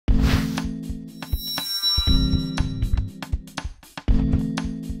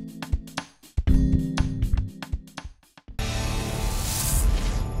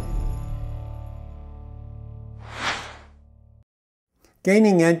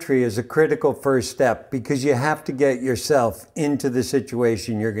Gaining entry is a critical first step because you have to get yourself into the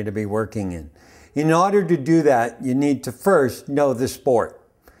situation you're going to be working in. In order to do that, you need to first know the sport.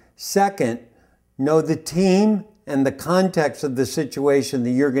 Second, know the team and the context of the situation that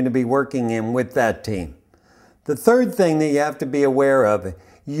you're going to be working in with that team. The third thing that you have to be aware of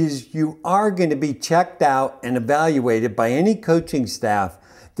is you are going to be checked out and evaluated by any coaching staff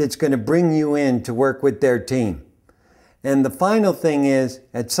that's going to bring you in to work with their team. And the final thing is,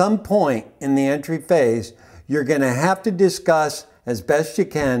 at some point in the entry phase, you're going to have to discuss as best you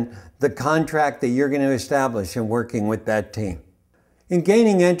can the contract that you're going to establish in working with that team. In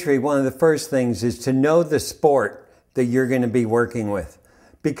gaining entry, one of the first things is to know the sport that you're going to be working with,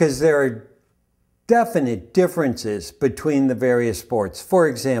 because there are definite differences between the various sports. For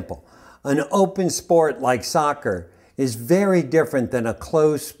example, an open sport like soccer is very different than a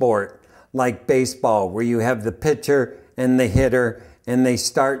closed sport like baseball, where you have the pitcher and the hitter, and they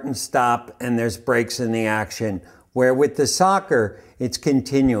start and stop, and there's breaks in the action. Where with the soccer, it's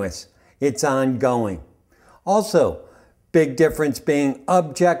continuous, it's ongoing. Also, big difference being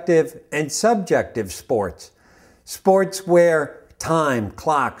objective and subjective sports. Sports where time,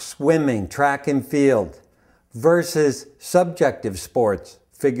 clock, swimming, track and field, versus subjective sports,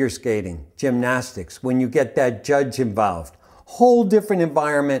 figure skating, gymnastics, when you get that judge involved. Whole different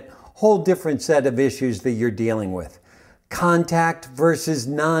environment, whole different set of issues that you're dealing with. Contact versus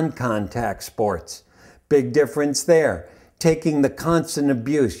non-contact sports. Big difference there. Taking the constant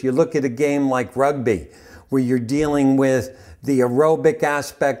abuse. You look at a game like rugby, where you're dealing with the aerobic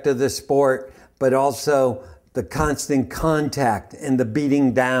aspect of the sport, but also the constant contact and the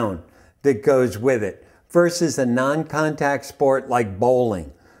beating down that goes with it, versus a non-contact sport like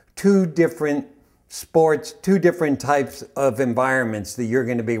bowling. Two different sports, two different types of environments that you're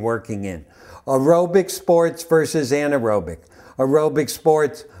going to be working in. Aerobic sports versus anaerobic. Aerobic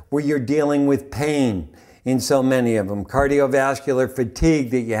sports where you're dealing with pain in so many of them. Cardiovascular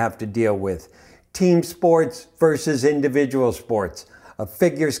fatigue that you have to deal with. Team sports versus individual sports. A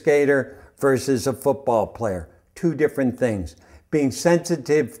figure skater versus a football player. Two different things. Being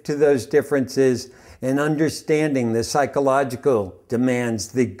sensitive to those differences and understanding the psychological demands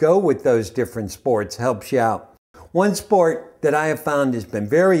that go with those different sports helps you out. One sport that I have found has been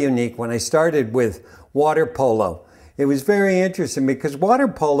very unique when I started with water polo. It was very interesting because water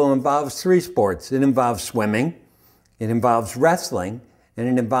polo involves three sports. It involves swimming, it involves wrestling, and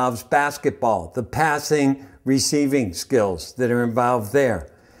it involves basketball, the passing, receiving skills that are involved there.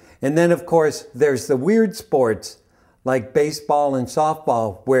 And then, of course, there's the weird sports like baseball and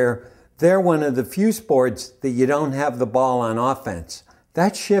softball, where they're one of the few sports that you don't have the ball on offense.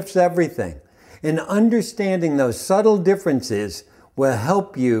 That shifts everything. And understanding those subtle differences will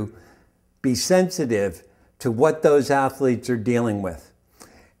help you be sensitive to what those athletes are dealing with.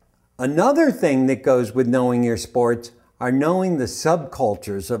 Another thing that goes with knowing your sports are knowing the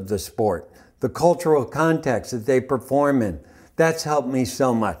subcultures of the sport, the cultural context that they perform in. That's helped me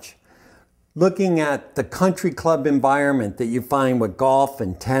so much. Looking at the country club environment that you find with golf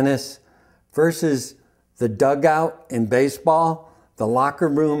and tennis versus the dugout in baseball, the locker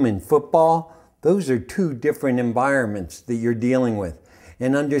room in football, those are two different environments that you're dealing with.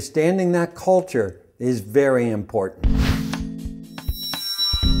 And understanding that culture is very important.